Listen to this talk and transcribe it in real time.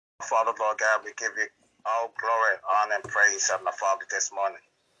Father, Lord God, we give you all glory, honor, and praise, Heavenly Father, this morning.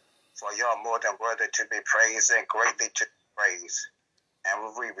 For you are more than worthy to be praised and greatly to be praised.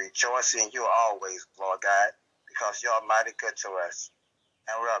 And we rejoice in you always, Lord God, because you are mighty good to us.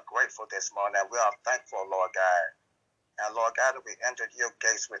 And we are grateful this morning. We are thankful, Lord God. And Lord God, we entered your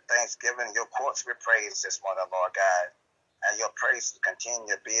gates with thanksgiving, your courts with praise this morning, Lord God. And your praise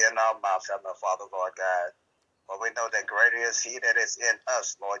continue to be in our mouths, Heavenly Father, Lord God. For we know that greater is he that is in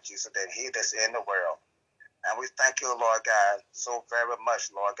us, Lord Jesus, than he that's in the world. And we thank you, Lord God, so very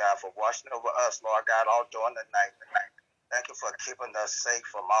much, Lord God, for watching over us, Lord God, all during the night. Thank you for keeping us safe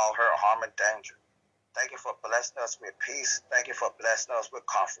from all hurt, harm, and danger. Thank you for blessing us with peace. Thank you for blessing us with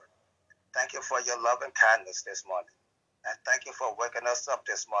comfort. Thank you for your love and kindness this morning. And thank you for waking us up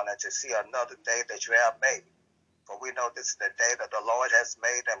this morning to see another day that you have made. For we know this is the day that the Lord has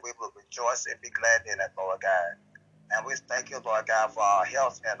made, and we will rejoice and be glad in it, Lord God. And we thank you, Lord God, for our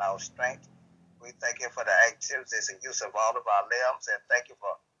health and our strength. We thank you for the activities and use of all of our limbs, and thank you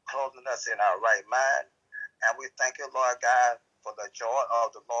for clothing us in our right mind. And we thank you, Lord God, for the joy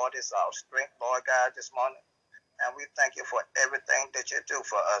of the Lord is our strength, Lord God, this morning. And we thank you for everything that you do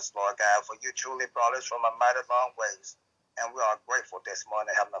for us, Lord God, for you truly brought us from a mighty long ways. And we are grateful this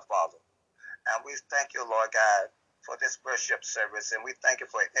morning, Heavenly Father. And we thank you, Lord God, for this worship service. And we thank you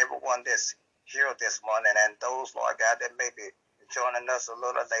for everyone that's here this morning and those, Lord God, that may be joining us a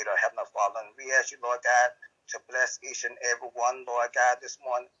little later, Heavenly Father. And we ask you, Lord God, to bless each and every one, Lord God, this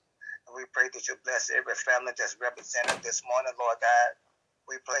morning. And we pray that you bless every family that's represented this morning, Lord God.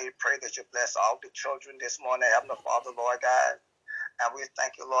 We pray that you bless all the children this morning, Heavenly Father, Lord God. And we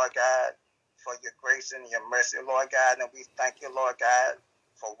thank you, Lord God, for your grace and your mercy, Lord God. And we thank you, Lord God,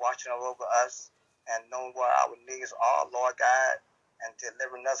 for watching over us and knowing what our needs are, Lord God, and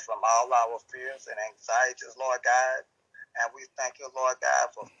delivering us from all our fears and anxieties, Lord God. And we thank you, Lord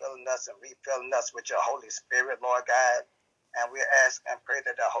God, for filling us and refilling us with your Holy Spirit, Lord God. And we ask and pray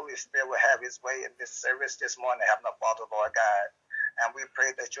that the Holy Spirit will have his way in this service this morning, Heavenly Father, Lord God. And we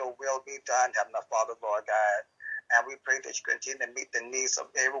pray that your will be done, Heavenly Father, Lord God. And we pray that you continue to meet the needs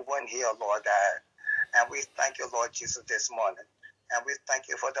of everyone here, Lord God. And we thank you, Lord Jesus, this morning. And we thank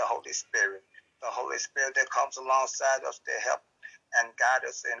you for the Holy Spirit. The Holy Spirit that comes alongside us to help and guide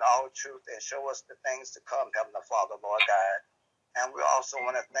us in all truth and show us the things to come, Heavenly Father, Lord God. And we also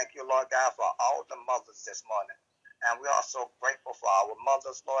want to thank you, Lord God, for all the mothers this morning. And we're also grateful for our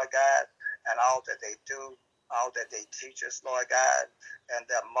mothers, Lord God, and all that they do, all that they teach us, Lord God, and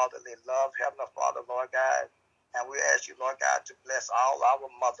their motherly love, Heavenly Father, Lord God. And we ask you, Lord God, to bless all our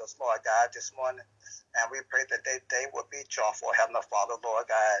mothers, Lord God, this morning. And we pray that they will be joyful, Heavenly Father, Lord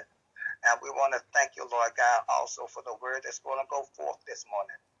God. And we want to thank you, Lord God, also for the word that's going to go forth this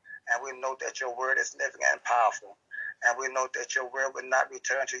morning. And we know that your word is living and powerful. And we know that your word will not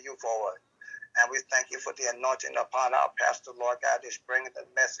return to you void. And we thank you for the anointing upon our pastor, Lord God, that's bringing the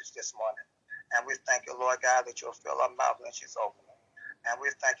message this morning. And we thank you, Lord God, that you'll fill her mouth when she's open. And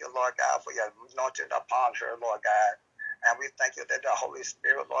we thank you, Lord God, for your anointing upon her, Lord God. And we thank you that the Holy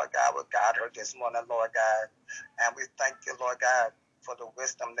Spirit, Lord God, will guide her this morning, Lord God. And we thank you, Lord God, for the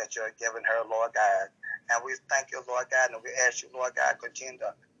wisdom that you're giving her, Lord God. And we thank you, Lord God, and we ask you, Lord God, continue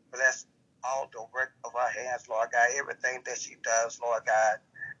to bless all the work of her hands, Lord God, everything that she does, Lord God.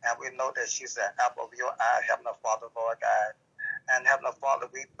 And we know that she's the apple of your eye, Heavenly Father, Lord God. And Heavenly Father,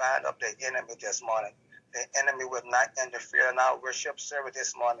 we bind up the enemy this morning. The enemy will not interfere in our worship service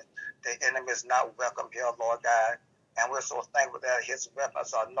this morning. The enemy is not welcome here, Lord God. And we're so thankful that his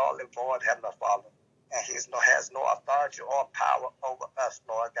weapons are null and void, Heavenly Father. And he has no authority or power over us,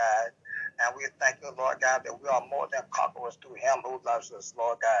 Lord God. And we thank you, Lord God, that we are more than conquerors through him who loves us,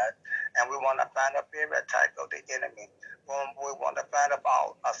 Lord God. And we want to bind up every attack of the enemy. We want to bind up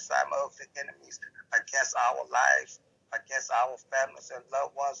all assignment of the enemies against our lives, against our families and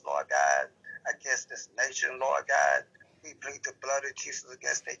loved ones, Lord God, against this nation, Lord God. We plead the blood of Jesus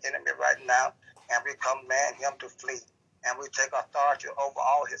against the enemy right now, and we command him to flee. And we take authority over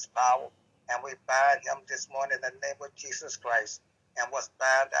all his power, and we bind him this morning in the name of Jesus Christ. And what's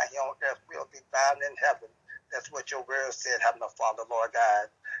bound down here on earth will be bound in heaven. That's what your word said, Heavenly Father, Lord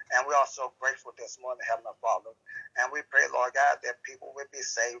God. And we're also grateful this morning, Heavenly Father. And we pray, Lord God, that people will be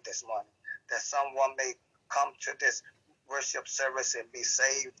saved this morning, that someone may come to this worship service and be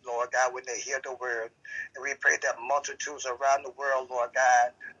saved, Lord God, when they hear the word. And we pray that multitudes around the world, Lord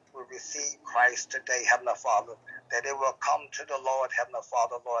God, will receive Christ today, Heavenly Father, that they will come to the Lord, Heavenly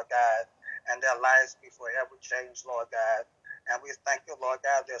Father, Lord God, and their lives be forever changed, Lord God. And we thank you, Lord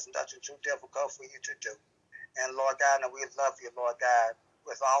God, there's nothing too difficult for you to do. And Lord God, and we love you, Lord God,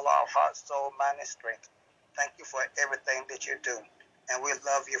 with all our heart, soul, mind, and strength. Thank you for everything that you do. And we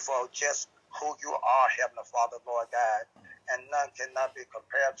love you for just who you are, Heavenly Father, Lord God. And none cannot be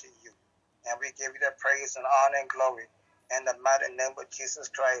compared to you. And we give you the praise and honor and glory in the mighty name of Jesus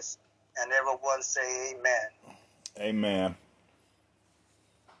Christ. And everyone say amen. Amen.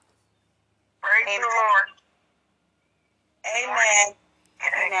 Praise the Lord. Amen.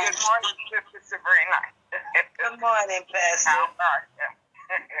 Amen. Good morning, Sister Sabrina. Good morning, Pastor. How are you?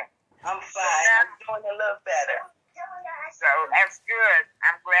 I'm fine. I'm doing a little better. So that's good.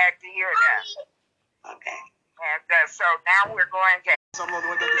 I'm glad to hear that. Okay. And so now we're going to. Someone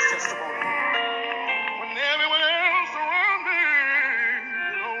will get this testimony. When everyone else around me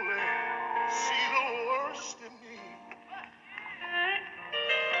can only see the worst in me.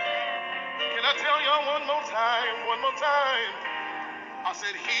 Can I tell y'all one more time? One more time. I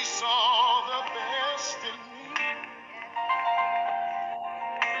said he saw the best in me.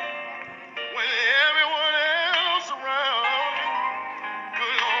 When everyone else around me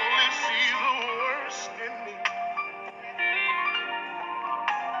could only see the worst in me.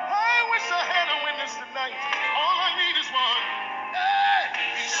 I wish I had a witness tonight. All I need is one. Hey,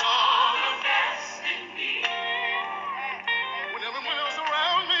 he saw the best in me. When everyone else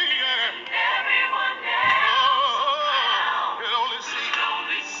around me, yeah. Everyone else could only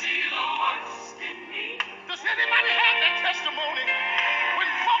see the worst in me. Does anybody have that testimony? When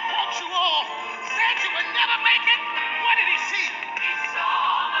folk walked you off, said you would never make it, what did he see? He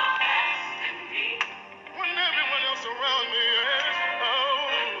saw the best in me. When everyone else around me, yeah.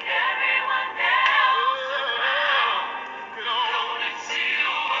 Everyone else could only see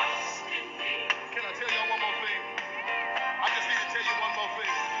the worst in me. Can I tell y'all one more thing? I just need to tell you one more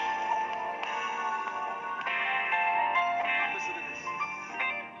thing. Listen to this.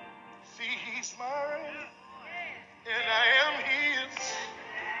 See, he's mine, and I am his.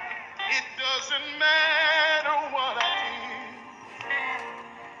 It doesn't matter what I did.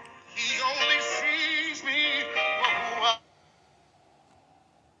 He only sees me for who I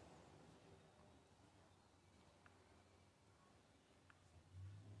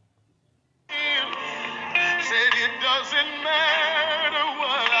am. Said it doesn't matter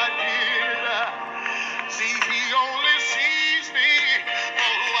what I did. See, he only sees me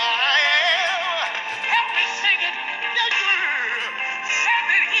for who I am. Help me sing it. Yeah, girl. Said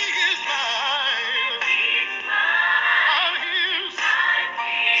that he is mine. I'm his.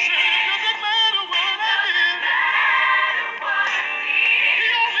 Said it doesn't matter what I did. He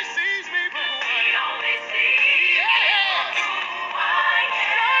only sees me for who I am. Yeah.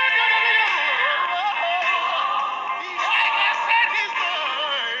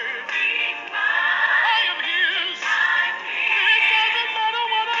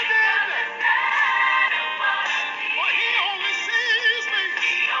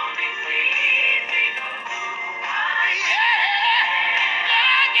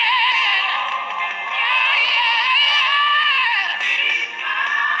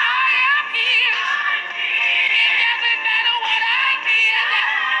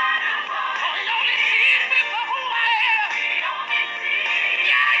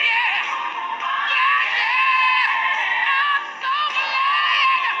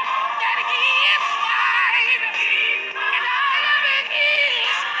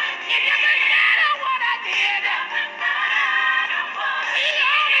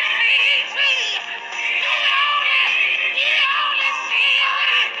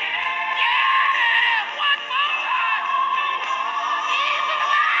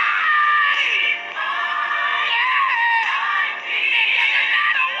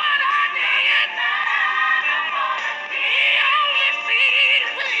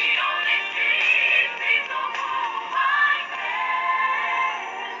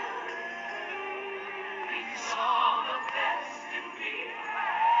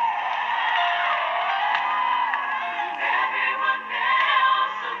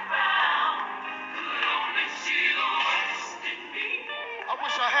 I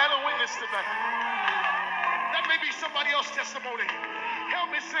wish I had a witness tonight. That may be somebody else's testimony.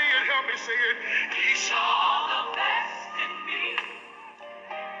 Help me say it, help me say it. He saw the best in me.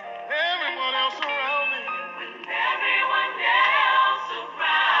 Everyone else around me. When everyone else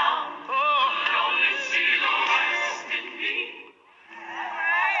around could only see the worst in me.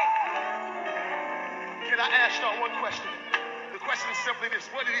 Can I ask y'all one question? The question is simply this.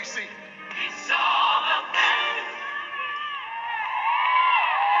 What did he see? He saw the best.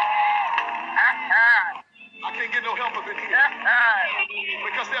 I can't get no help up in here.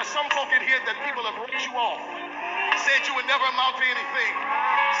 Because there's some folk in here that people have wrote you off. Said you would never amount to anything.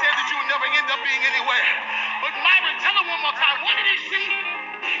 Said that you would never end up being anywhere. But Myron, tell him one more time. What did he see?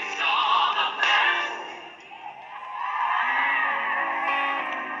 He saw the best.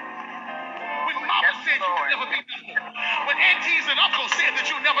 said you could never be nothing. When aunties and uncles said that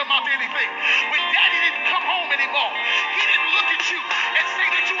you'll never amount to anything. When daddy didn't come home anymore. He didn't look at you and say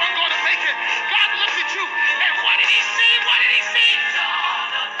that you weren't going to make it. God looked at you and what did he see? What did he see?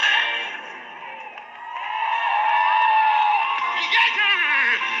 Yeah,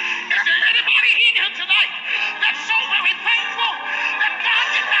 yeah. Is there anybody in here tonight that's so very thankful that God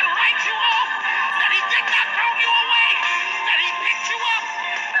did not write you off, that he did not throw you away, that he picked you up?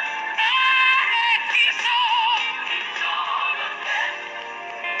 He saw.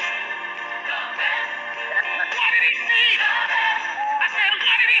 What did he see? I said,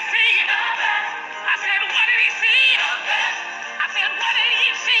 what did he see? I said, what did he see? I said, what did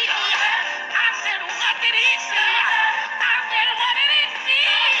he see? I said, what did he see? I said, what did he see?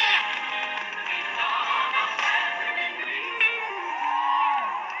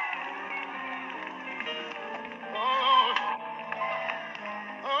 Oh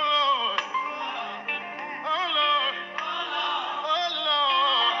Lord, oh Lord, oh Lord, oh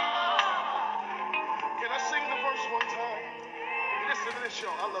Lord. Can I sing the verse one time? Listen to this,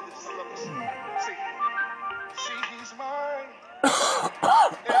 y'all. I love this. I love this. See, he's mine,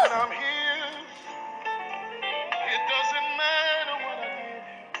 and I'm his. It doesn't matter what I did,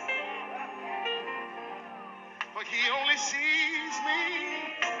 but he only sees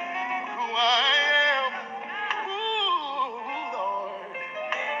me who I am. Ooh, Lord,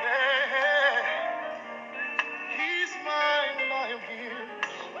 yeah. He's mine, and I am his.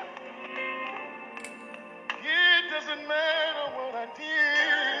 It doesn't matter what I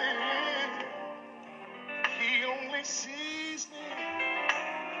did. He only sees me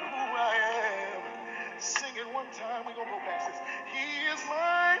who I am. Sing it one time. We're going to go past this. He is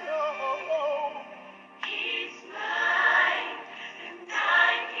mine. Oh. He's mine. And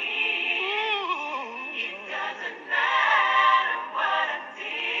I'm his. It doesn't matter what I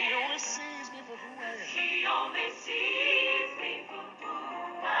did. He only sees me for who I am. He only sees me for who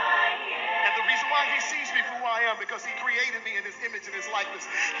I am. And the reason why he sees me for who I am, because he created me in his image and his likeness.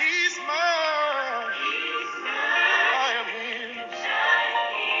 He's mine. He's mine. I am his.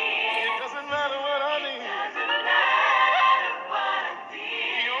 It doesn't matter what I need. It doesn't matter what I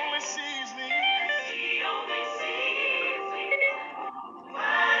did. He only sees me. He only sees me for who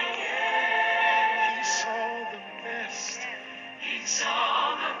I am. He saw the best. He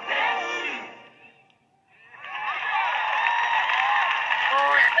saw the best.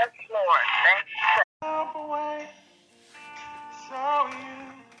 Oh, yes, Lord. Thank you. Help away so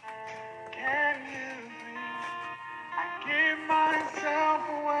you can use me. I give myself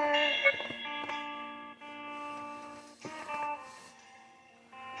away.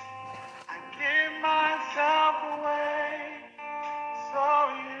 I give myself away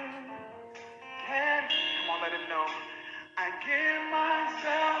so you can. Come on, let him know. I give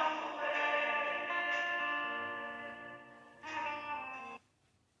myself.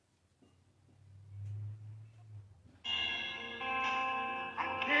 I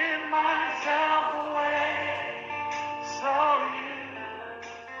give myself away so you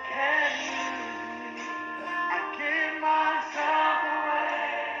can use me. I give myself away.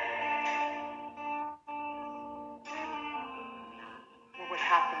 What would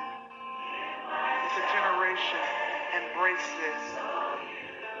happen if a generation embraced this?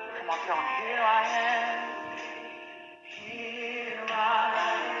 Come on, tell them, here I am. Here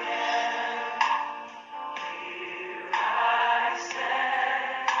I am. Here I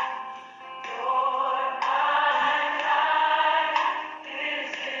stand. Lord, my life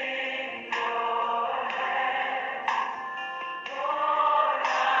is in your hands. Lord, I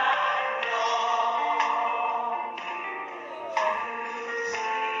long to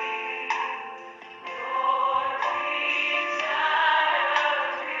see your desire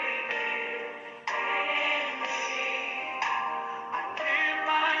revealed.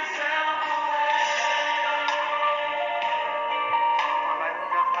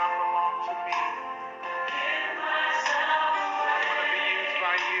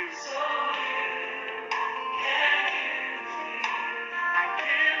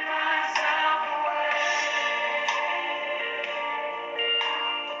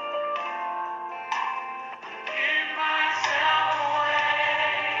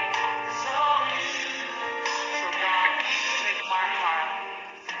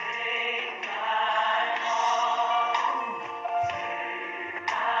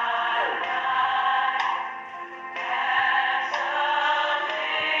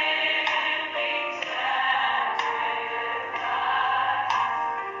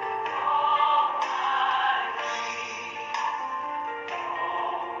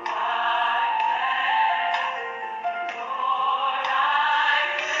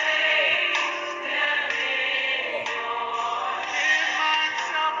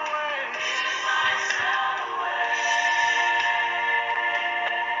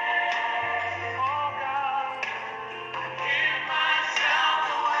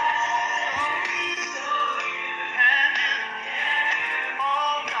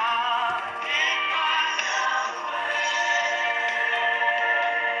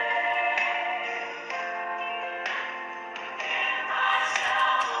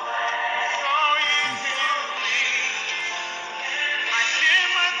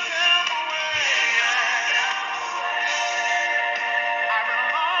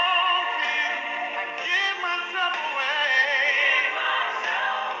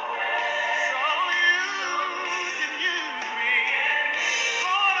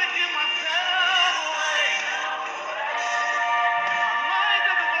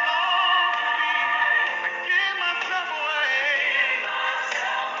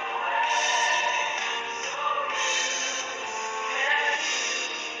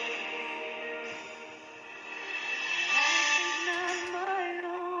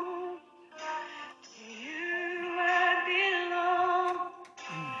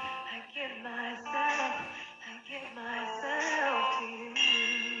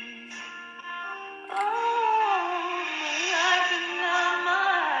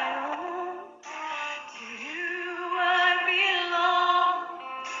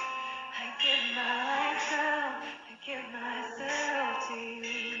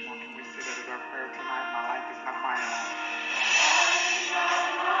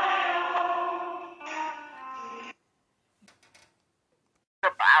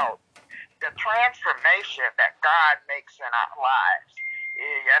 the transformation that God makes in our lives.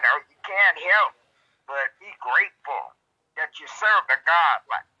 You know, you can't help but be grateful that you serve a God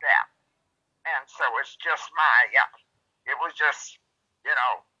like that. And so it's just it was just, you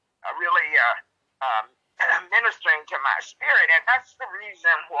know, really ministering to my spirit. And that's the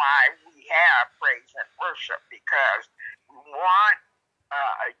reason why we have praise and worship, because we want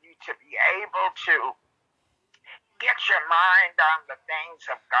you to be able to get your mind on the things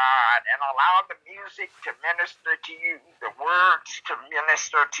of God and allow the music to minister to you, the words to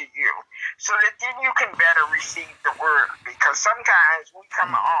minister to you, so that then you can better receive the word. Because sometimes we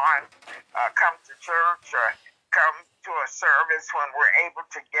come to church or come to a service when we're able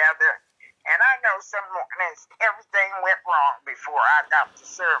to gather, and I know some mornings everything went wrong before I got to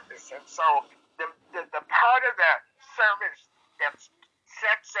service, and so the part of the service that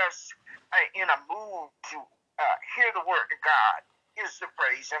sets us in a mood to hear the word of God is the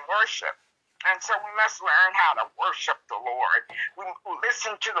praise and worship. And so we must learn how to worship the Lord. We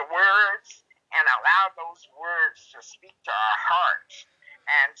listen to the words and allow those words to speak to our hearts.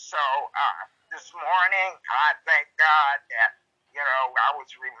 And so this morning, I thank God that, you know, I was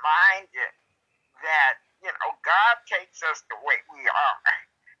reminded that, you know, God takes us the way we are.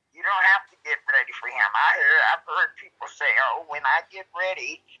 You don't have to get ready for him. I've heard people say, oh, when I get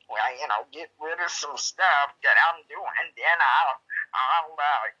ready, well, you know, get rid of some stuff that I'm doing, then I'll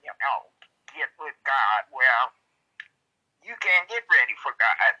you know, get with God. Well, you can't get ready for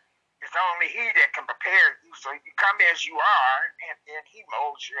God. It's only he that can prepare you. So you come as you are, and then he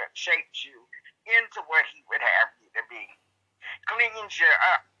molds you and shapes you into what he would have you to be. Cleans you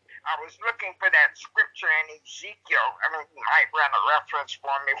up. I was looking for that scripture in Ezekiel. I mean, you might run a reference for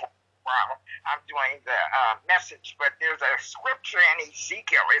me while I'm doing the message, but there's a scripture in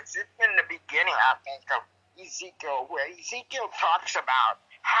Ezekiel. It's in the beginning, I think, of Ezekiel, where Ezekiel talks about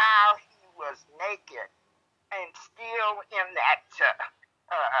how he was naked and still in that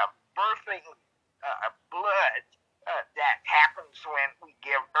birthing blood that happens when we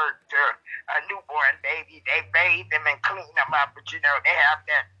give birth to a newborn baby. They bathe them and clean them up, but you know, they have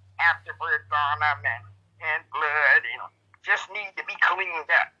that afterbirth on them and blood and just need to be cleaned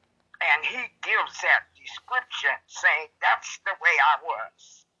up. And he gives that description saying, that's the way I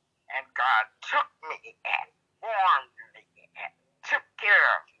was. And God took me and formed me and took care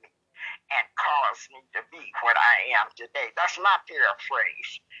of me and caused me to be what I am today. That's my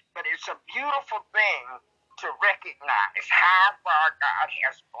paraphrase. But it's a beautiful thing to recognize how far God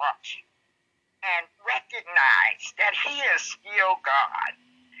has brought you and recognize that he is still God.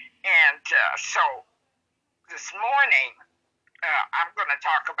 And so this morning, I'm going to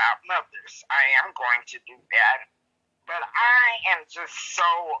talk about mothers. I am going to do that. But I am just so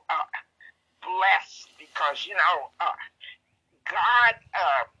blessed because, you know, God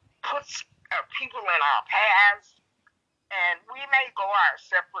puts people in our paths, and we may go our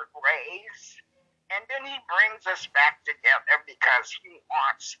separate ways, and then he brings us back together because he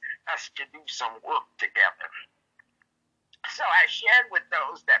wants us to do some work together. So I shared with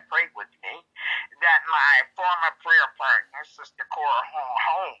those that prayed with me that my former prayer partner, Sister Cora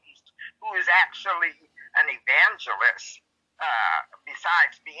Holmes, who is actually an evangelist,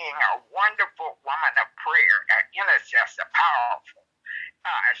 besides being a wonderful woman of prayer, an intercessor, powerful,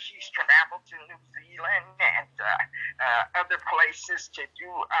 she's traveled to New Zealand and other places to do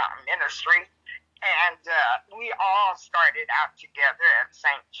ministry. And we all started out together at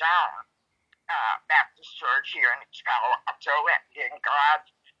St. John Baptist Church here in Palo Alto, and then God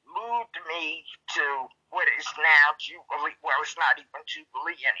moved me to what is now Jubilee. Well, it's not even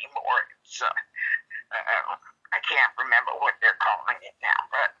Jubilee anymore. It's I can't remember what they're calling it now.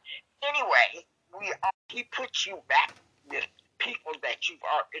 But anyway, he puts you back with people that you've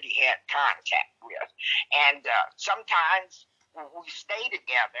already had contact with, and sometimes we stay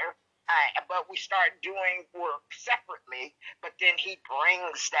together. But we start doing work separately, but then he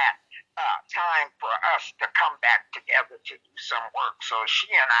brings that time for us to come back together to do some work. So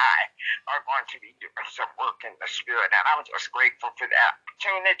she and I are going to be doing some work in the spirit, and I'm just grateful for that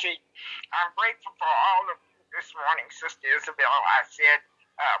opportunity. I'm grateful for all of you this morning. Sister Isabel, I said,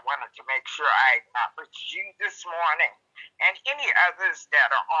 wanted to make sure I acknowledged you this morning, and any others that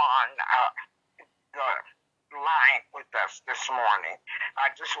are on the line with us this morning.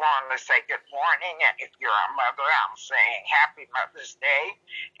 I just wanted to say good morning, and if you're a mother, I'm saying happy Mother's Day.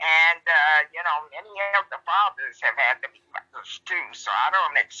 And you know, many of the fathers have had to be mothers too, so I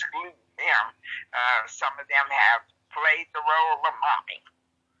don't exclude them. Some of them have played the role of mommy,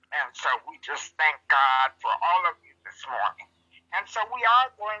 and so we just thank God for all of you this morning. And so we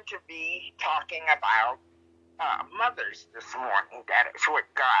are going to be talking about mothers this morning. That is what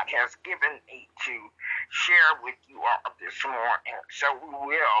God has given me to share with you all this morning. So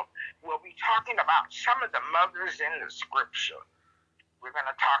we'll be talking about some of the mothers in the scripture. We're going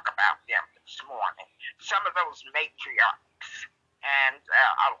to talk about them this morning. Some of those matriarchs, and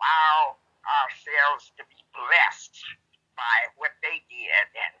allow ourselves to be blessed by what they did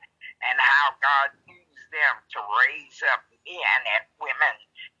and how God used them to raise up men and women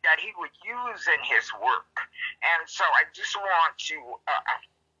that he would use in his work. And so I just want to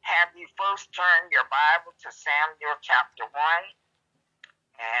have you first turn your Bible to Samuel chapter 1.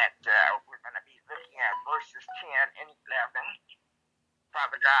 And we're going to be looking at verses 10 and 11.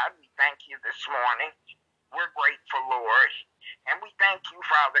 Father God, we thank you this morning. We're grateful, Lord. And we thank you,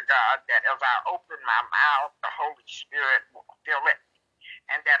 Father God, that as I open my mouth, the Holy Spirit will fill it.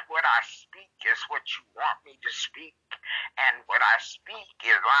 And that what I speak is what you want me to speak. And what I speak,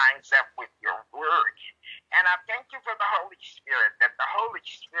 it lines up with your word. And I thank you for the Holy Spirit, that the Holy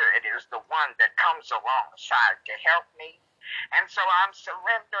Spirit is the one that comes alongside to help me. And so I'm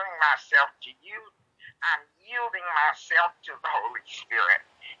surrendering myself to you. I'm yielding myself to the Holy Spirit.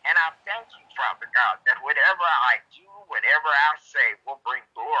 And I thank you, Father God, that whatever I do, whatever I say will bring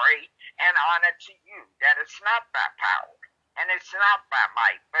glory and honor to you. That it's not by power. And it's not by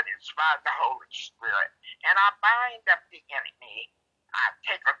might, but it's by the Holy Spirit. And I bind up the enemy. I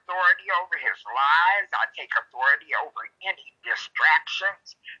take authority over his lies. I take authority over any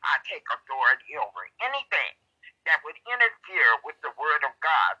distractions. I take authority over anything that would interfere with the word of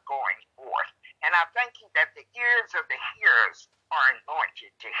God going forth. And I thank you that the ears of the hearers are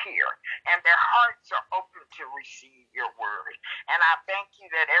anointed to hear, and their hearts are open to receive your word. And I thank you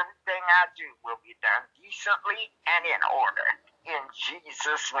that everything I do will be done decently and in order. In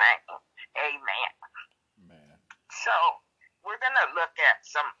Jesus' name, amen. Amen. So we're going to look at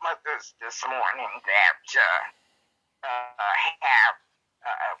some mothers this morning that have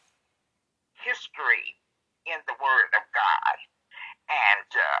history in the word of God. And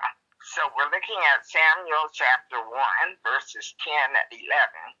so we're looking at Samuel chapter 1, verses 10 and 11.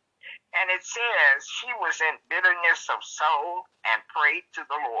 And it says, she was in bitterness of soul and prayed to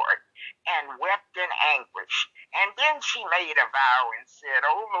the Lord and wept in anguish. And then she made a vow and said,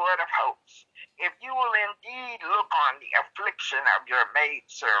 O Lord of hosts, if you will indeed look on the affliction of your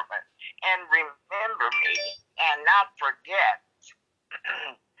maidservant and remember me and not forget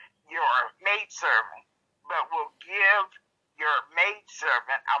your maidservant, but will give your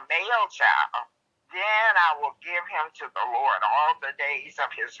maidservant a male child, then I will give him to the Lord all the days of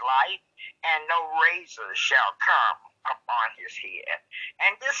his life, and no razor shall come upon his head.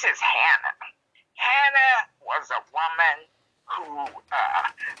 And this is Hannah. Hannah was a woman who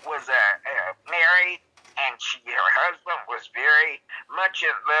was married, and her husband was very much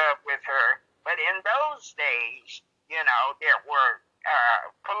in love with her. But in those days, there were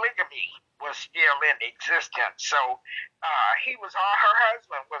polygamy was still in existence. So her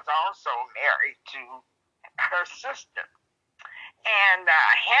husband was also married to her sister. And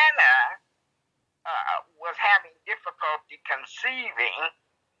Hannah was having difficulty conceiving,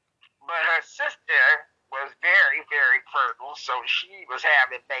 but her sister was very, very fertile, so she was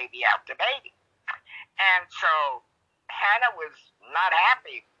having baby after baby. And so Hannah was not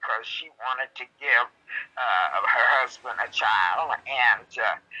happy because she wanted to give her husband a child. And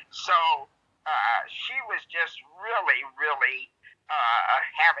so she was just really, really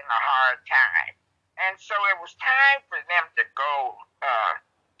having a hard time. And so it was time for them to go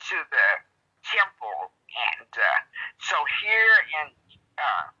to the temple. And so here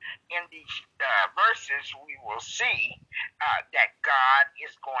in these verses, we will see that God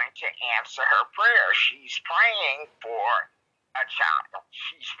is going to answer her prayer. She's praying for a child.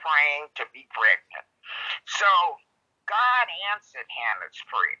 She's praying to be pregnant. So God answered Hannah's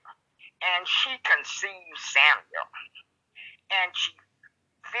prayer, and she conceived Samuel, and she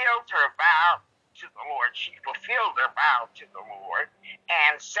fulfilled her vow to the Lord. She fulfilled her vow to the Lord,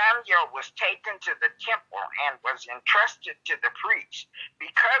 and Samuel was taken to the temple and was entrusted to the priest.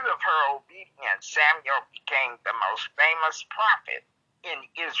 Because of her obedience, Samuel became the most famous prophet in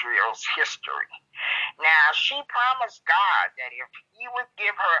Israel's history. Now, she promised God that if he would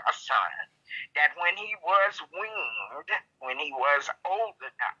give her a son, that when he was weaned, when he was old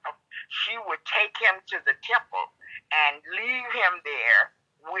enough, she would take him to the temple and leave him there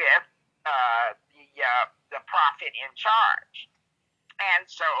with the prophet in charge. And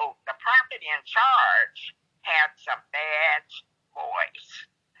so the prophet in charge had some bad boys.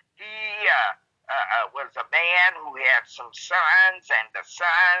 He was a man who had some sons, and the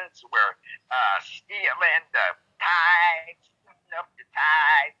sons were stealing the tithes, eating up the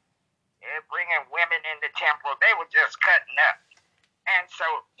tithes, bringing women in the temple. They were just cutting up. And so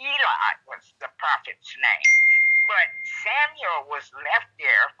Eli was the prophet's name. But Samuel was left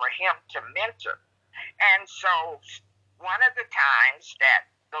there for him to mentor. And so one of the times that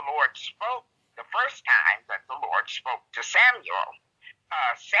the Lord spoke, the first time that the Lord spoke to Samuel,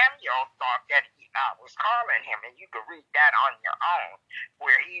 Samuel thought that Eli was calling him, and you can read that on your own,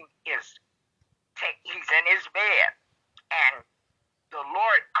 where he's in his bed, and the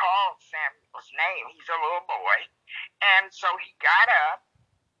Lord called Samuel's name. He's a little boy, and so he got up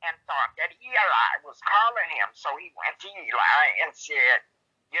and thought that Eli was calling him. So he went to Eli and said,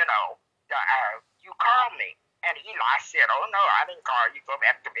 you called me. And Eli said, oh no, I didn't call you, go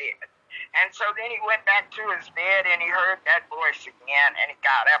back to bed. And so then he went back to his bed and he heard that voice again, and he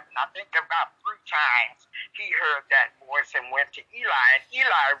got up, and I think about 3 times he heard that voice and went to Eli, and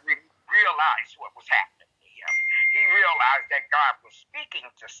Eli realized what was happening to him. He realized that God was speaking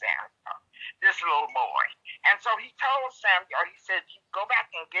to Samuel, this little boy. And so he told Samuel, he said, you go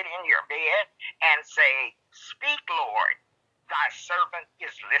back and get in your bed and say, speak, Lord, thy servant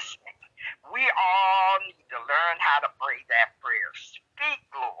is listening. We all need to learn how to pray that prayer. Speak,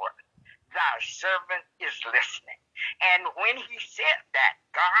 Lord, thy servant is listening. And when he said that,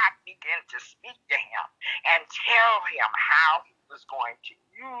 God began to speak to him and tell him how he was going to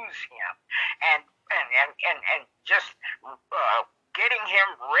use him and just getting him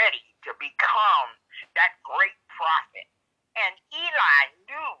ready to become that great prophet. And Eli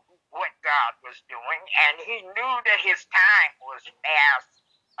knew what God was doing, and he knew that his time was fast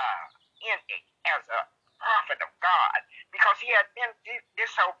ending as a prophet of God, because he had been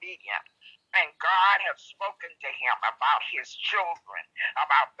disobedient, and God had spoken to him about his children,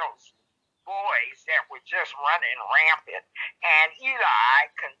 about those boys that were just running rampant, and Eli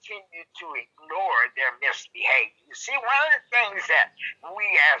continued to ignore their misbehavior. You see, one of the things that we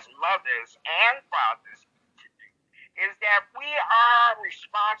as mothers and fathers is that we are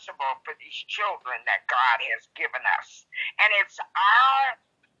responsible for these children that God has given us, and it's our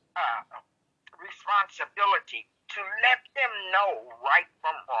responsibility to let them know right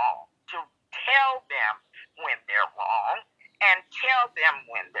from wrong, to tell them when they're wrong and tell them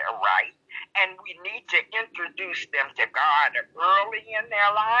when they're right. And we need to introduce them to God early in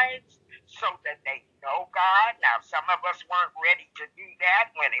their lives so that they know God. Now, some of us weren't ready to do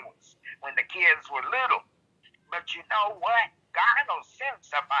that when the kids were little. But you know what? God will send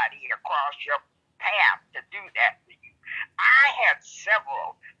somebody across your path to do that for you. I had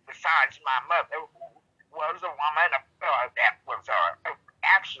several, besides my mother, who was a woman that was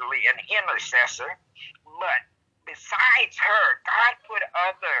actually an intercessor. But besides her, God put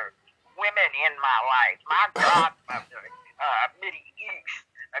other women in my life. My godmother, Mittie East,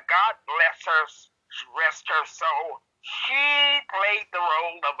 God bless her, rest her soul. She played the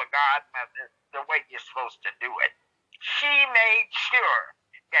role of a godmother the way you're supposed to do it. She made sure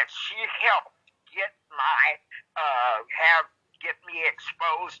that she helped get me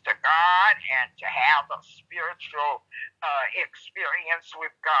exposed to God and to have a spiritual experience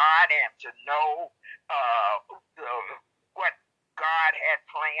with God and to know what God had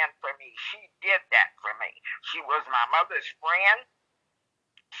planned for me. She did that for me. She was my mother's friend.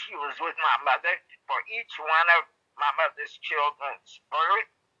 She was with my mother for each one of my mother's children's birth.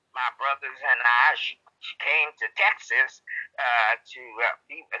 My brothers and I, she came to Texas to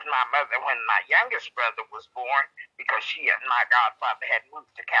be with my mother when my youngest brother was born, because she and my godfather had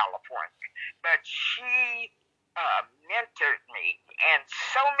moved to California. But she mentored me, and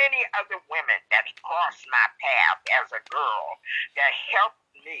so many other women that crossed my path as a girl that helped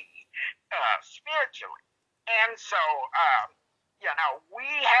me spiritually. And so, we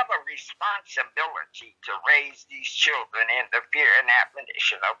have a responsibility to raise these children in the fear and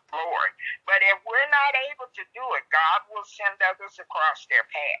admonition of the Lord. But if we're not able to do it, God will send others across their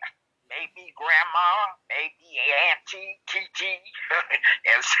path. Maybe grandma, maybe auntie, TT,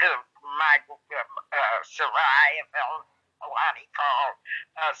 as my Sarai and Melanie called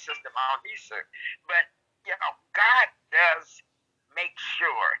Sister Monisa. But, God does make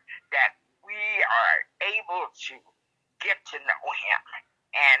sure that we are able to get to know him.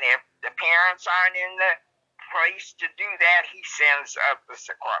 And if the parents aren't in the place to do that, he sends others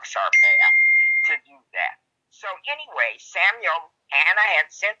across our path to do that. So anyway, Hannah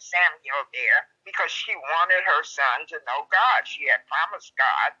had sent Samuel there because she wanted her son to know God. She had promised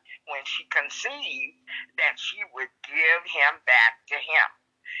God when she conceived that she would give him back to him.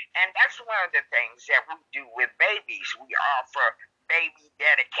 And that's one of the things that we do with babies. We offer baby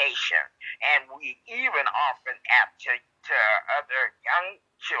dedication, and we even often ask to other young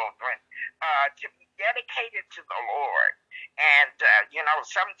children to be dedicated to the Lord. And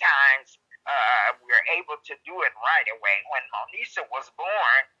sometimes we're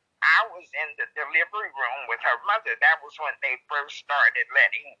room with her mother. That was when they first started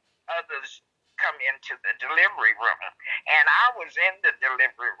letting others come into the delivery room. And I was in the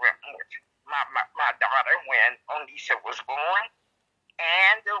delivery room with my daughter when Onisa was born.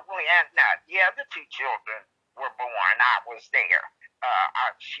 And when the other two children were born, I was there.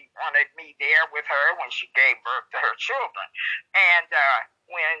 She wanted me there with her when she gave birth to her children. And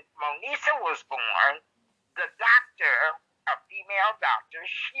when Monisa was born, the doctor, a female doctor,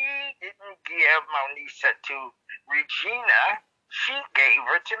 she didn't give Monisa to Regina. She gave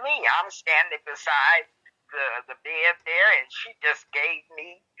her to me. I'm standing beside the bed there, and she just gave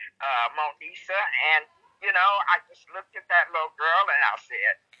me Monisa. And, I just looked at that little girl, and I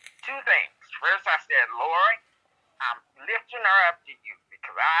said two things. First, I said, Lord, I'm lifting her up to you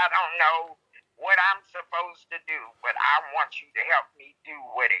because I don't know what I'm supposed to do, but I want you to help me do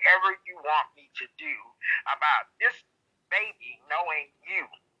whatever you want me to do about this baby knowing you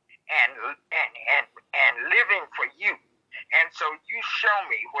and living for you. And so you show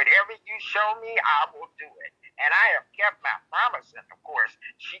me, whatever you show me, I will do it. And I have kept my promise. And of course,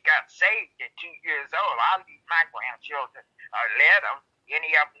 she got saved at 2 years old. I lead my grandchildren, led them.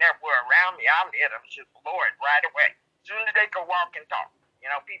 Any of them that were around me, I led them to the Lord right away. As soon as they could walk and talk.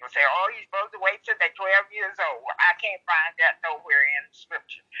 People say, oh, you're supposed to wait till they're 12 years old. Well, I can't find that nowhere in the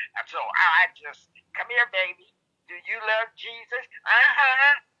scripture. And so I just, come here, baby. Do you love Jesus?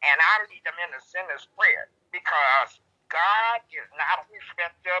 And I lead them in the sinner's prayer because God is not a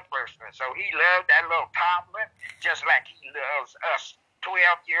respecter of person. So he loved that little toddler just like he loves us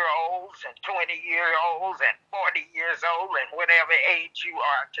 12-year-olds and 20-year-olds and 40 years old and whatever age you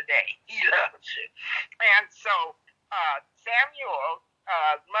are today. He loves you. And so Samuel,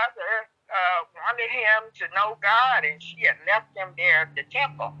 mother, wanted him to know God, and she had left him there at the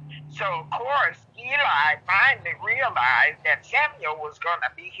temple. So, of course, Eli finally realized that Samuel was going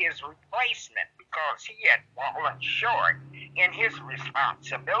to be his replacement because he had fallen short in his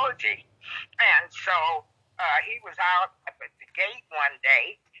responsibility. And so he was out at the gate one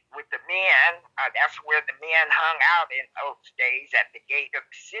day with the men. That's where the men hung out in those days, at the gate of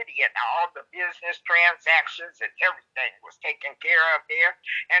the city, and all the business transactions and everything was taken care of there.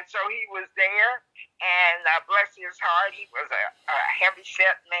 And so he was there, and bless his heart, he was a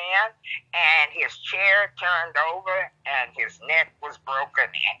heavy-set man, and his chair turned over, and his neck was broken,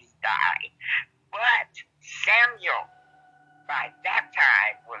 and he died. But Samuel, by that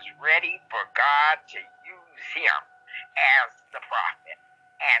time, was ready for God to use him as the prophet.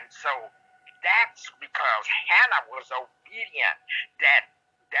 And so that's because Hannah was obedient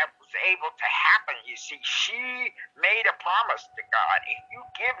that was able to happen. You see, she made a promise to God. If you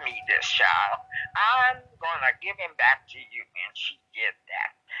give me this child, I'm going to give him back to you. And she did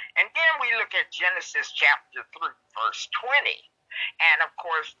that. And then we look at Genesis chapter 3, verse 20. And of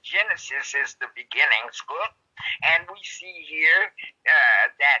course, Genesis is the beginnings book. And we see here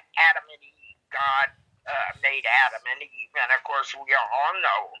that Adam and Eve, God made Adam and Eve. And of course, we all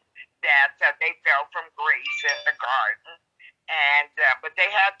know that they fell from grace in the garden, and but they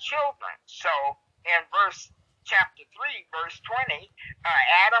had children. So in chapter 3, verse 20,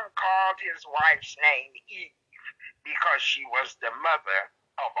 Adam called his wife's name Eve because she was the mother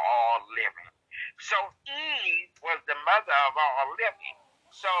of all living. So Eve was the mother of all living.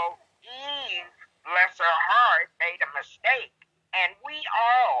 So Eve, bless her heart, made a mistake, and we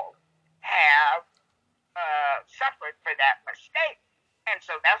all have suffered for that mistake. And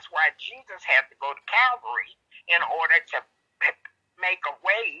so that's why Jesus had to go to Calvary in order to make a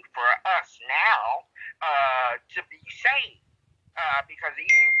way for us now to be saved. Because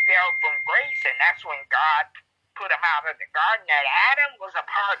Eve fell from grace, and that's when God put him out of the garden. And Adam was a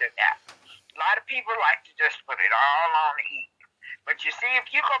part of that. A lot of people like to just put it all on Eve. But you see,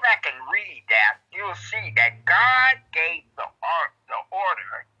 if you go back and read that, you'll see that God gave the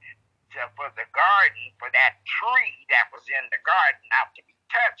order for the garden, for that tree that was in the garden not to be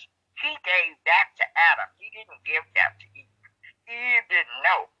touched. He gave that to Adam. He didn't give that to Eve. Eve didn't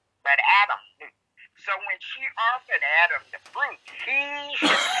know, but Adam knew. So when she offered Adam the fruit, he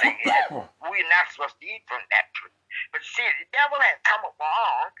should have said, we're not supposed to eat from that tree. But see, the devil had come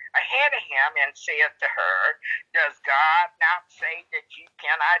along ahead of him and said to her, does God not say that you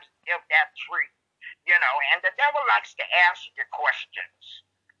cannot eat of that tree? And the devil likes to ask you questions.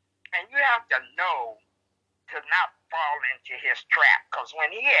 And you have to know to not fall into his trap. Because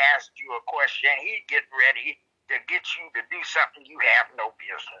when he asks you a question, he's getting ready to get you to do something you have no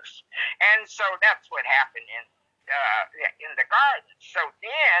business. And so that's what happened in the garden. So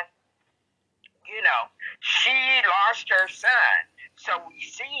then, she lost her son. So we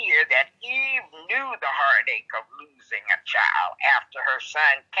see here that Eve knew the heartache of losing a child after her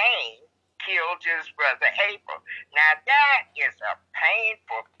son Cain killed his brother Abel. Now that is a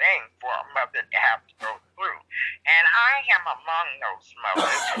painful thing for a mother to have to go through. And I am among those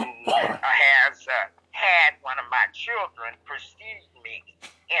mothers who has had one of my children precede me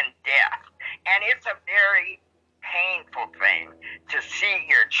in death. And it's a very painful thing to see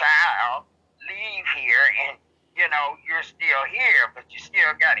your child leave here and, you know, you're still here, but you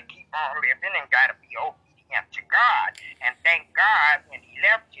still got to keep on living and got to be obedient to God. And thank God when he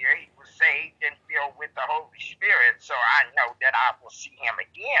left here, he was saved and filled with the Holy Spirit. So I know that I will see him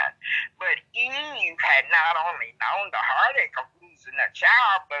again. But Eve had not only known the heartache of losing a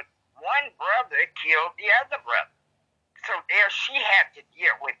child, but one brother killed the other brother. So there she had to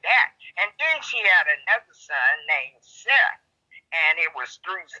deal with that. And then she had another son named Seth. And it was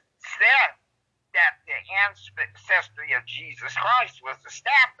through Seth that the ancestry of Jesus Christ was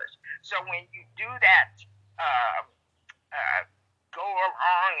established. So when you do that, go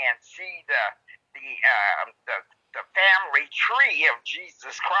along and see the family tree of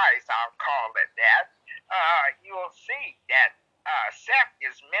Jesus Christ, I'll call it that, you'll see that Seth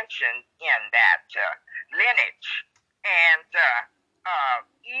is mentioned in that lineage. And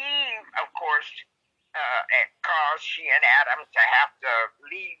Eve, of course, caused she and Adam to have to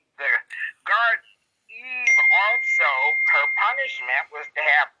leave the garden. Eve also, her punishment was to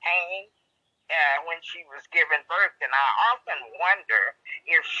have pain when she was given birth. And I often wonder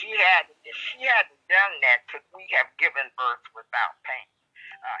if she hadn't done that, could we have given birth without pain?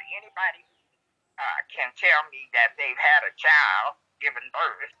 Anybody can tell me that they've had a child given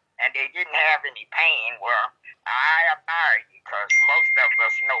birth and they didn't have any pain? Well, I admire you, because most of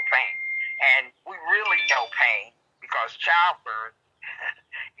us know pain. And we really know pain because childbirth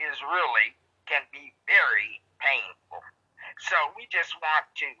can be very painful. So we just want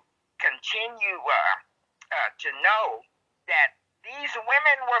to continue to know that these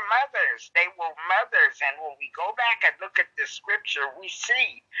women were mothers. They were mothers. And when we go back and look at the scripture, we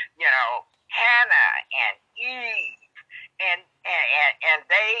see, you know, Hannah and Eve, and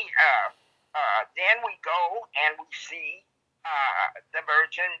they, then we go and we see the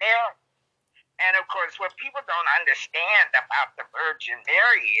Virgin Mary. And of course, what people don't understand about the Virgin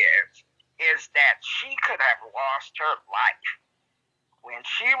Mary is that she could have lost her life when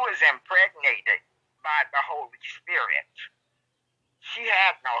she was impregnated by the Holy Spirit. She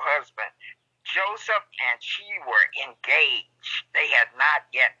had no husband. Joseph and she were engaged. They had not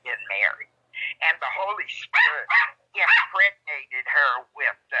yet been married. And the Holy Spirit impregnated her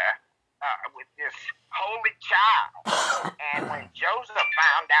with this holy child. And when Joseph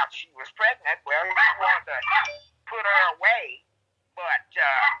found out she was pregnant, well, he wanted to put her away. But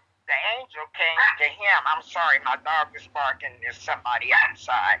the angel came to him. I'm sorry, my dog is barking. There's somebody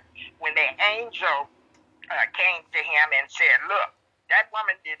outside. When the angel came to him and said, look, that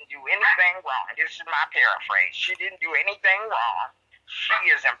woman didn't do anything wrong. This is my paraphrase. She didn't do anything wrong. She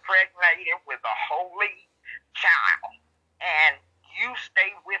is impregnated with a holy child. And you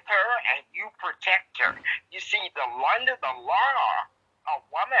stay with her and you protect her. You see, under the law, a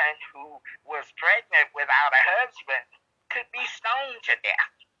woman who was pregnant without a husband could be stoned to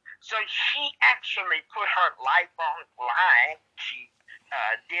death. So she actually put her life on the line. She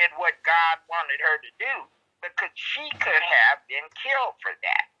did what God wanted her to do, because she could have been killed for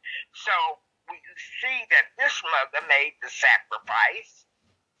that. So we see that this mother made the sacrifice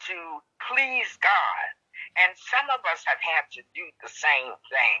to please God. And some of us have had to do the same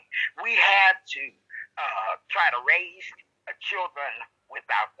thing. We had to try to raise children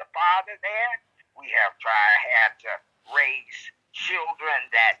without the father there. We have had to raise children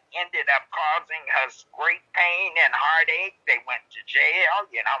that ended up causing us great pain and heartache. They went to jail.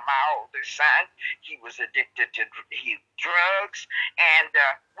 You know, my oldest son, he was addicted to drugs. And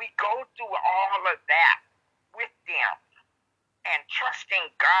we go through all of that with them, and trusting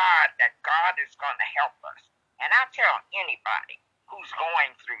God that God is going to help us. And I tell anybody who's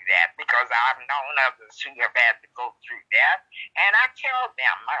going through that, because I've known others who have had to go through that, and I tell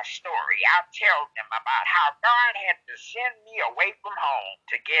them my story. I tell them about how God had to send me away from home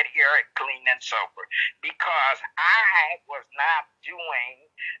to get here at Clean and Sober, because I was not doing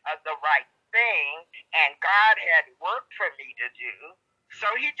the right thing, and God had work for me to do. So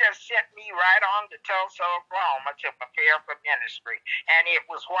he just sent me right on to Tulsa, Oklahoma to prepare for ministry. And it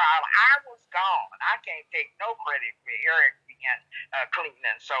was while I was gone. I can't take no credit for Eric being clean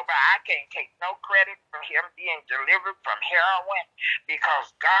and sober. I can't take no credit for him being delivered from heroin,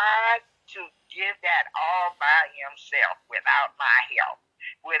 because God did that all by himself without my help,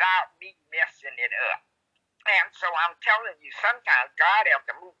 without me messing it up. And so I'm telling you, sometimes God has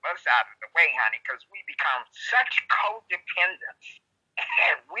to move us out of the way, honey, because we become such codependents.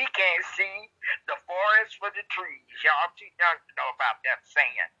 And we can't see for the trees. Y'all too young to know about that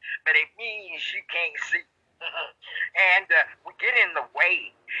saying, but it means you can't see. And we get in the way,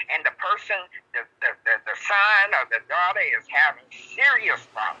 and the person, the son or the daughter is having serious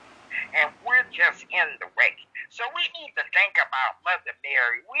problems, and we're just in the way. So we need to think about Mother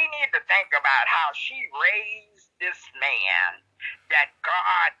Mary. We need to think about how she raised this man that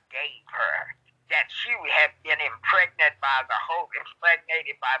God gave her, that she had been impregnated by the Holy Spirit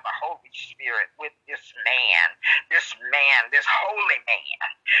with this holy man.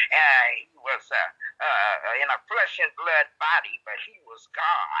 He was in a flesh and blood body, but he was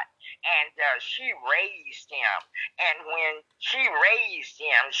God. And she raised him. And when she raised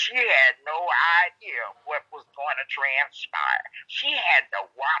him, she had no idea what was going to transpire. She had to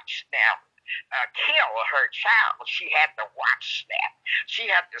watch them kill her child. She had to watch that. She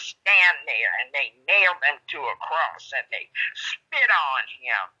had to stand there, and they nailed him to a cross, and they spit on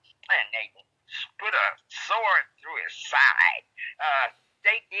him, and they put a sword through his side.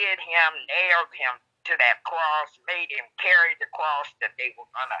 They did him, nailed him to that cross, made him carry the cross that they were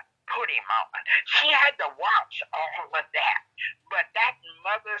going to put him on. She had to watch all of that. But that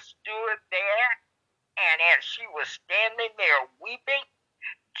mother stood there, and as she was standing there weeping,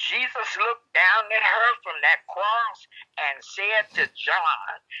 Jesus looked down at her from that cross and said to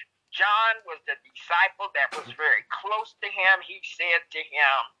John, John was the disciple that was very close to him. He said to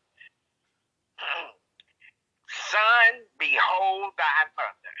him, son, behold thy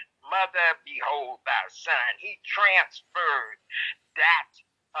mother. Mother, behold thy son. He transferred that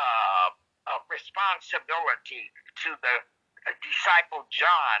responsibility to the disciple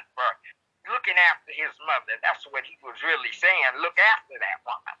John for looking after his mother. That's what he was really saying. Look after that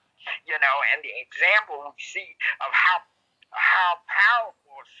woman. And the example we see of how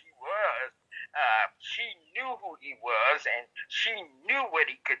powerful she was, she knew who he was, and she knew what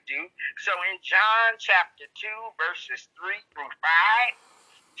he could do. So in John chapter 2, verses 3 through 5,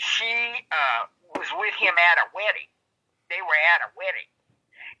 she was with him at a wedding. They were at a wedding.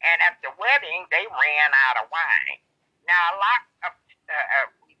 And at the wedding, they ran out of wine. Now, a lot of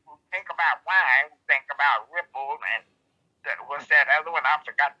we think about wine, we think about Ripple, and what's that other one? I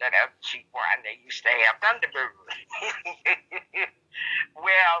forgot that other cheap wine they used to have, Thunderbird.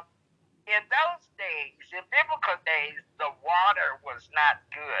 Well, in those days, in biblical days, the water was not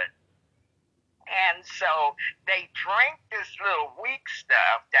good. And so they drank this little weak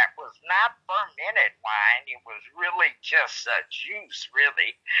stuff that was not fermented wine. It was really just juice,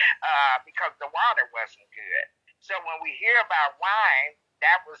 really, because the water wasn't good. So when we hear about wine,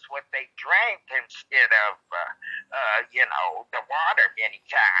 that was what they drank instead of, the water many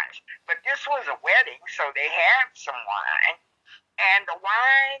times. But this was a wedding, so they had some wine, and the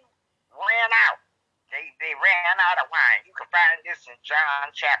wine ran out. They ran out of wine. You can find this in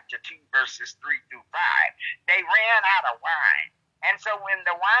John chapter 2, verses 3 through 5. They ran out of wine. And so when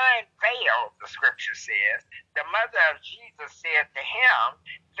the wine failed, the scripture says, the mother of Jesus said to him,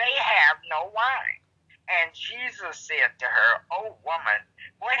 they have no wine. And Jesus said to her, oh woman,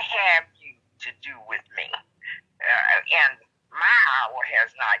 what have you to do with me? And my hour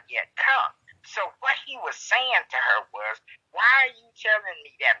has not yet come. So what he was saying to her was, why are you telling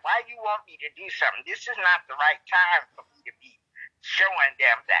me that? Why do you want me to do something? This is not the right time for me to be showing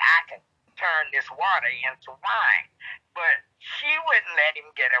them that I can turn this water into wine. But she wouldn't let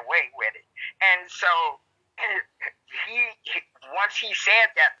him get away with it. And so once he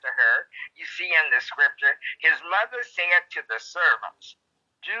said that to her, you see in the scripture, his mother said to the servants,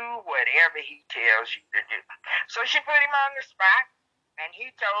 do whatever he tells you to do. So she put him on the spot. And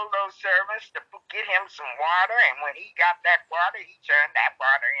he told those servants to get him some water, and when he got that water, he turned that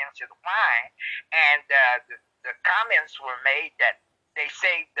water into the wine. And the comments were made that they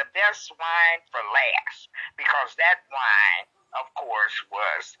saved the best wine for last, because that wine, of course,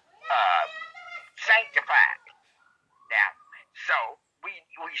 was sanctified. Now, so we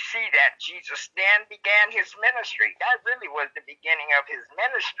see that Jesus then began his ministry. That really was the beginning of his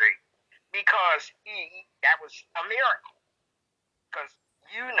ministry, because that was a miracle. Because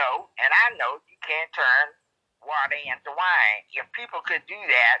you know, and I know, you can't turn water into wine. If people could do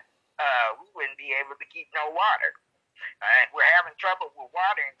that, we wouldn't be able to keep no water. And we're having trouble with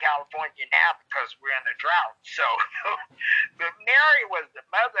water in California now because we're in a drought. So, but Mary was the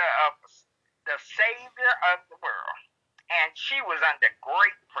mother of the Savior of the world. And she was under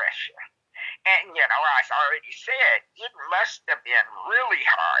great pressure. And, as I already said, it must have been really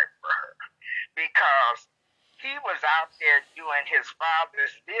hard for her, because he was out there doing his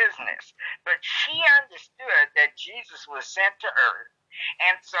Father's business. But she understood that Jesus was sent to earth.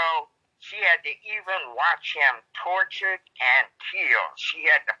 And so She had to even watch him tortured and killed. She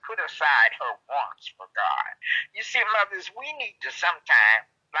had to put aside her wants for God. You see, mothers, we need to sometimes,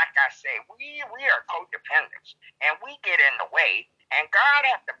 like I say, we are codependents, and we get in the way, and God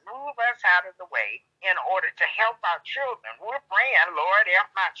has to move us out of the way in order to help our children. We're praying, Lord,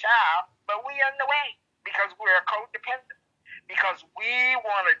 help my child, but we're in the way because we're codependent. Because we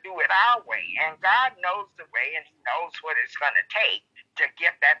want to do it our way, and God knows the way, and He knows what it's going to take to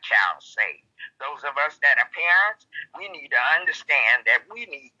get that child saved. Those of us that are parents, we need to understand that we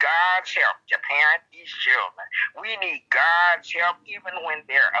need God's help to parent these children. We need God's help even when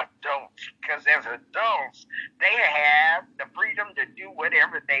they're adults, because as adults, they have the freedom to do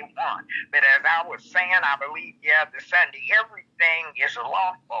whatever they want. But as I was saying, I believe the other Sunday, everything is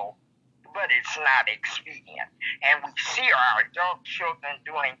lawful, but it's not expedient. And we see our adult children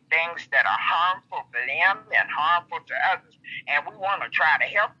doing things that are harmful to them and harmful to others, and we want to try to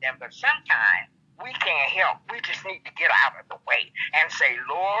help them, but sometimes we can't help. We just need to get out of the way and say,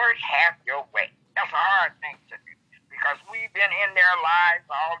 Lord, have your way. That's a hard thing to do because we've been in their lives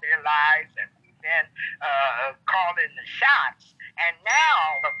all their lives, and we've been calling the shots, and now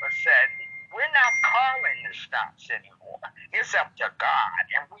all of a sudden, we're not calling the shots anymore. It's up to God,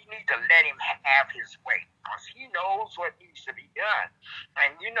 and we need to let Him have His way because He knows what needs to be done.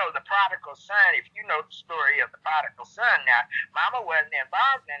 And you know the prodigal son, if you know the story of the prodigal son, now, Mama wasn't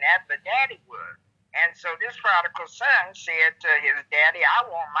involved in that, but Daddy was. And so this prodigal son said to his daddy, I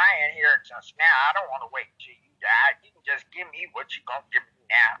want my inheritance now. I don't want to wait till you die. You can just give me what you're going to give me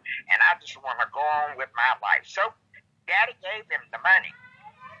now, and I just want to go on with my life. So Daddy gave him the money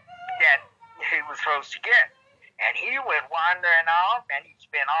that he was supposed to get. And he went wandering off, and he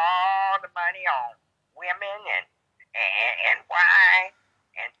spent all the money on women and wine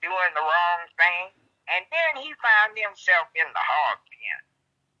and doing the wrong thing. And then he found himself in the hog pen.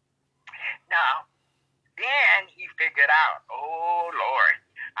 Now, then he figured out, oh, Lord,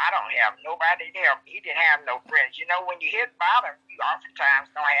 I don't have nobody to help me. He didn't have no friends. You know, when you hit bottom, you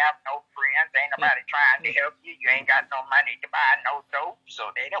oftentimes don't have no friends. Ain't nobody trying to help you. You ain't got no money to buy no dope,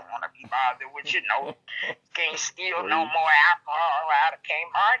 so they don't want to be bothered with you. No, can't steal no more alcohol out of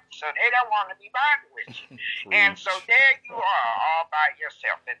Kmart, so they don't want to be bothered with you. And so there you are all by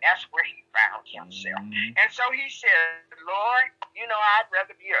yourself, and that's where he found himself. And so he said, Lord, you know, I'd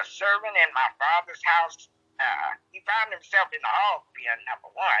rather be a servant in my father's house. He found himself in the hog pen, number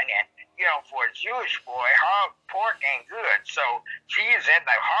one, and, you know, for a Jewish boy, hog pork ain't good, so he's in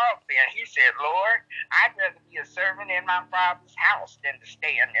the hog pen. He said, Lord, I'd rather be a servant in my father's house than to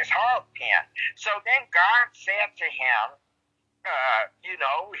stay in this hog pen. So then God said to him, you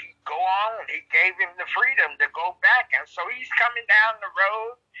know, he'd go on, and He gave him the freedom to go back, and so he's coming down the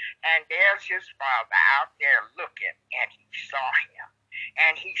road, and there's his father out there looking, and he saw him,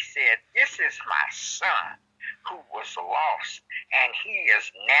 and he said, this is my son, who was lost, and he is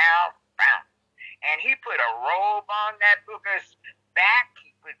now found. And he put a robe on that booger's back.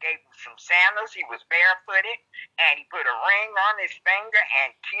 He gave him some sandals. He was barefooted, and he put a ring on his finger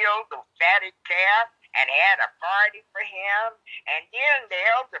and killed the fatted calf and had a party for him. And then the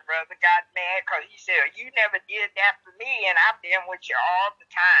elder brother got mad because he said, you never did that for me, and I've been with you all the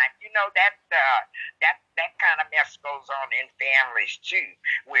time. You know, that kind of mess goes on in families too,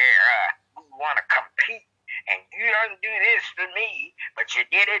 where we want to compete. And you don't do this for me, but you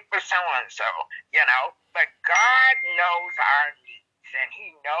did it for so-and-so, you know. But God knows our needs, and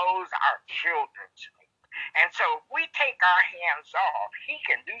He knows our children's needs. And so if we take our hands off, He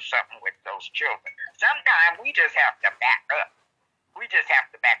can do something with those children. Sometimes we just have to back up. We just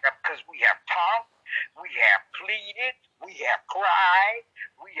have to back up because we have talked, we have pleaded, we have cried,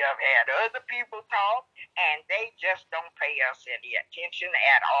 we have had other people talk, and they just don't pay us any attention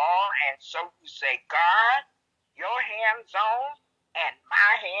at all. And so you say, God, your hands on and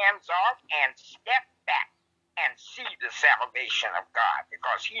my hands off, and step back and see the salvation of God,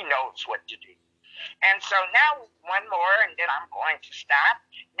 because He knows what to do. And so now one more, and then I'm going to stop.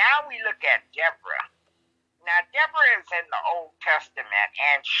 Now we look at Deborah. Now, Deborah is in the Old Testament,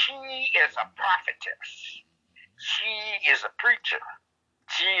 and she is a prophetess. She is a preacher.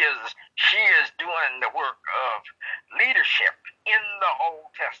 She is doing the work of leadership in the Old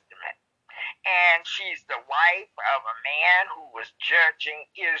Testament. And she's the wife of a man who was judging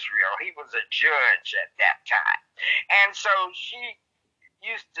Israel. He was a judge at that time. And so she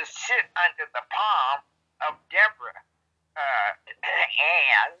used to sit under the palm of Deborah,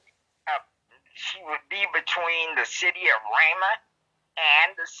 and she would be between the city of Ramah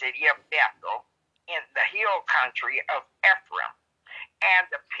and the city of Bethel in the hill country of Ephraim. And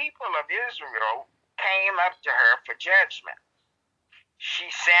the people of Israel came up to her for judgment. she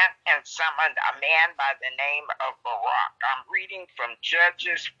sent and summoned a man by the name of Barak. I'm reading from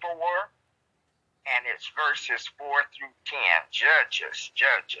Judges 4, and it's verses 4 through 10. Judges.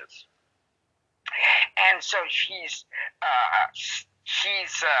 And so she's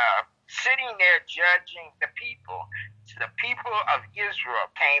sitting there judging the people. The people of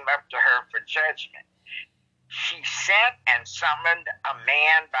Israel came up to her for judgment. She sent and summoned a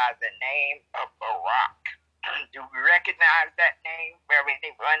man by the name of Barak. Do we recognize that name? Well,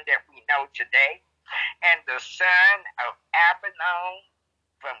 anyone that we know today? And the son of Abinon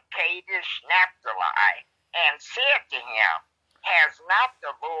from Kadesh Naphtali, and said to him, has not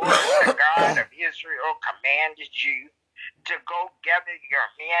the Lord, the God of Israel, commanded you to go gather your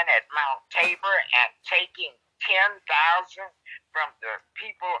men at Mount Tabor, and taking 10,000 from the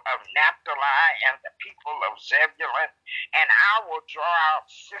people of Naphtali and the people of Zebulun, and I will draw out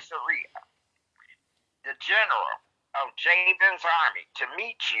Sisera, the general of Jabin's army, to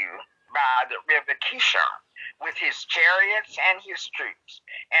meet you by the river Kishon with his chariots and his troops,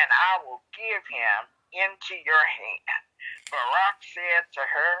 and I will give him into your hand. Barak said to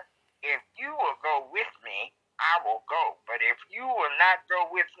her, if you will go with me, I will go. But if you will not go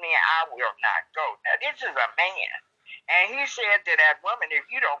with me, I will not go. Now, this is a man. And he said to that woman, if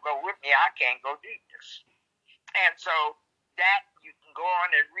you don't go with me, I can't go do this. And so that, you can go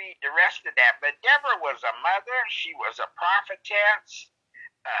on and read the rest of that. But Deborah was a mother. She was a prophetess,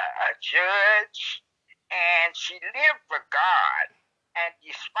 a judge, and she lived for God. And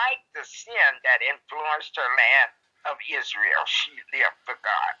despite the sin that influenced her land of Israel, she lived for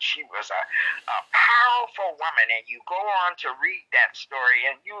God. She was a powerful woman, and you go on to read that story,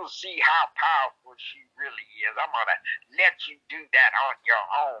 and you'll see how powerful she really is. I'm going to let you do that on your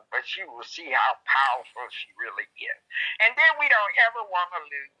own, but you will see how powerful she really is. And then we don't ever want to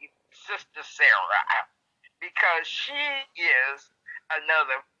leave Sister Sarah out, because she is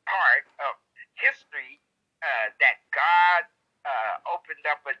another part of history that God opened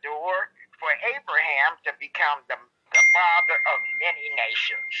up a door for Abraham to become the father of many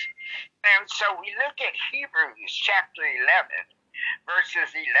nations. And so we look at Hebrews chapter 11, verses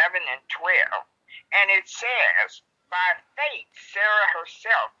 11 and 12, and it says, by faith Sarah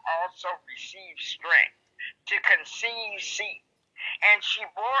herself also received strength to conceive seed, and she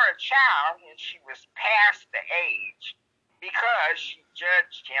bore a child when she was past the age, because she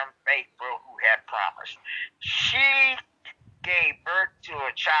judged him faithful who had promised. She gave birth to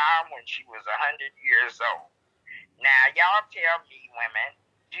a child when she was 100 years old. Now, y'all tell me, women,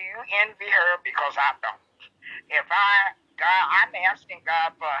 do you envy her? Because I don't. I'm asking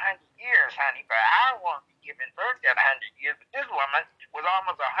God for 100 years, honey, but I don't want to be giving birth at 100 years. But this woman was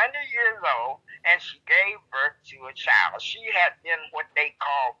almost 100 years old, and she gave birth to a child. She had been what they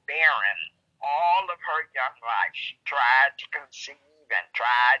call barren all of her young life. She tried to conceive, and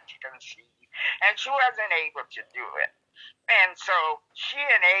she wasn't able to do it. And so she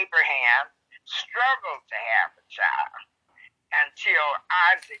and Abraham struggled to have a child until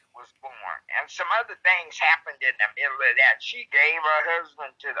Isaac was born. And some other things happened in the middle of that. She gave her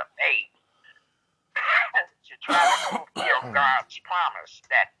husband to the faith to try to fulfill God's promise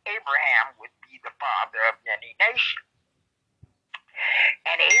that Abraham would be the father of many nations.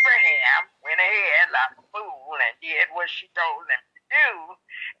 And Abraham went ahead like a fool and did what she told him to do,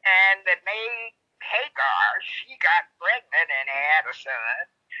 and the maid Hagar, she got pregnant and had a son.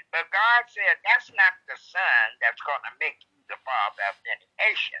 But God said, that's not the son that's going to make you the father of many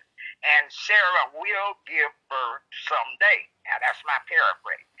nations. And Sarah will give birth someday. Now, that's my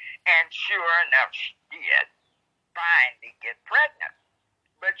paraphrase. And sure enough, she did finally get pregnant.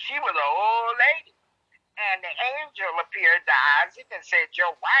 But she was an old lady. And the angel appeared to Isaac and said,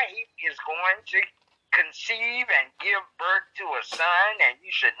 your wife is going to conceive and give birth to a son, and you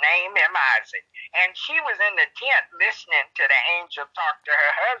should name him Isaac. And she was in the tent listening to the angel talk to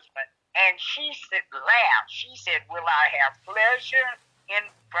her husband, and she laughed. She said, will I have pleasure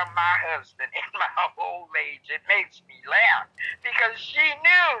from my husband in my old age? It makes me laugh, because she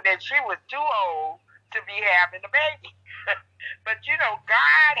knew that she was too old to be having a baby. But you know,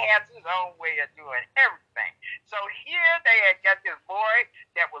 God has his own way of doing everything. So here they had got this boy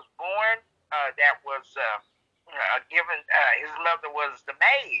that was born, that was given, his mother was the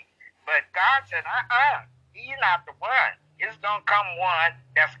maid. But God said, he's not the one. It's going to come one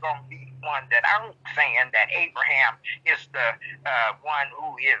that's going to be one that I'm saying that Abraham is the one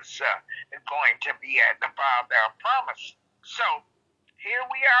who is going to be the father of promise. So here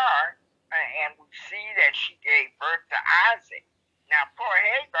we are, and we see that she gave birth to Isaac. Now, poor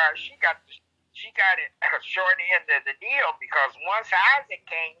Hagar, she got it short end of the deal, because once Isaac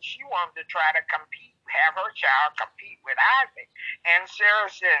came, she wanted to try to have her child compete with Isaac. And Sarah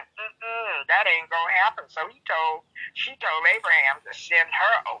said, that ain't gonna happen. So she told Abraham to send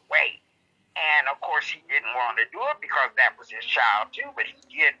her away. And of course, he didn't want to do it because that was his child too. But he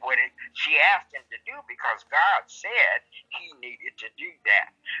did what she asked him to do because God said he needed to do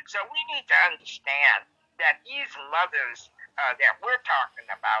that. So we need to understand that these mothers that we're talking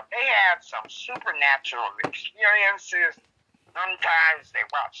about, they have some supernatural experiences. Sometimes they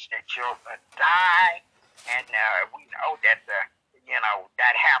watch their children die, and we know that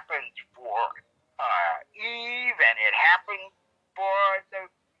that happened for Eve, and it happened for the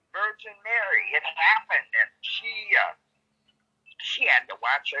Virgin Mary. It happened, and she had to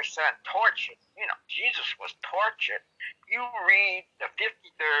watch her son tortured. Jesus was tortured. You read the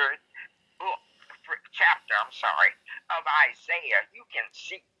 53rd book, chapter, of Isaiah. You can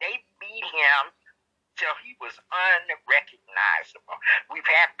see they beat him till he was unrecognizable. We've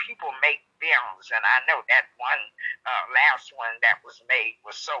had people make films, and I know that one last one that was made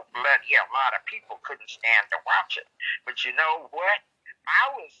was so bloody a lot of people couldn't stand to watch it. But you know what?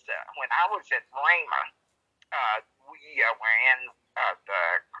 When I was at Rhema, we were in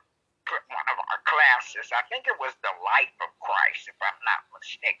one of our classes. I think it was the Life of Christ, if I'm not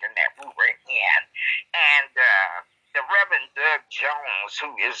mistaken, that we were in, and the Reverend Doug Jones,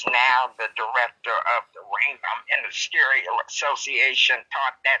 who is now the director of the Rhema Ministerial Association,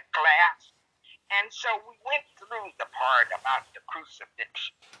 taught that class. And so we went through the part about the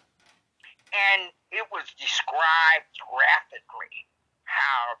crucifixion. And it was described graphically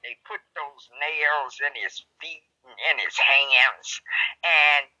how they put those nails in his feet and in his hands.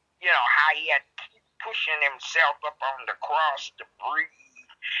 And, how he had to keep pushing himself up on the cross to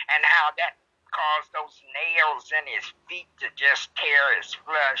breathe. And how that caused those nails in his feet to just tear his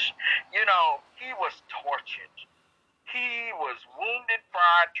flesh. He was tortured. He was wounded for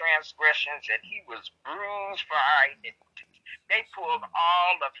our transgressions, and he was bruised for our iniquities. They pulled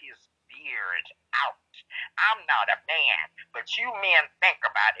all of his beard out. I'm not a man, but you men think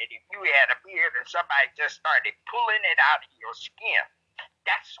about it. If you had a beard and somebody just started pulling it out of your skin,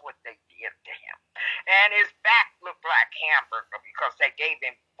 that's what they did to him. And his back looked like hamburger because they gave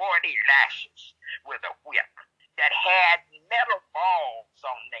him 40 lashes with a whip that had metal balls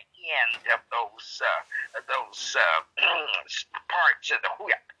on the end of those parts of the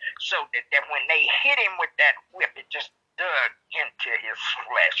whip, so that when they hit him with that whip, it just dug into his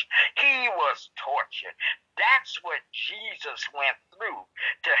flesh. He was tortured. That's what Jesus went through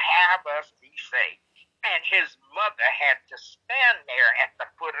to have us be saved. And his mother had to stand there at the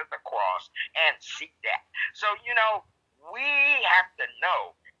foot of the cross and see that. So, we have to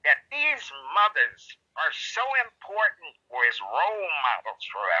know that these mothers are so important as role models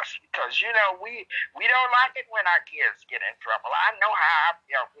for us because, we don't like it when our kids get in trouble. I know how I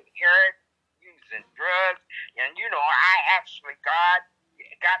felt with Eric using drugs, and, God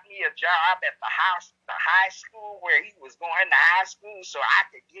got me a job at the high school where he was going to high school so I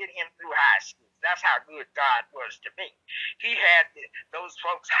could get him through high school. That's how good God was to me. He had those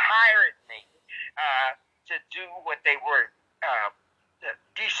folks hired me to do what they were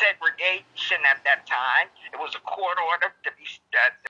desegregation at that time. It was a court order to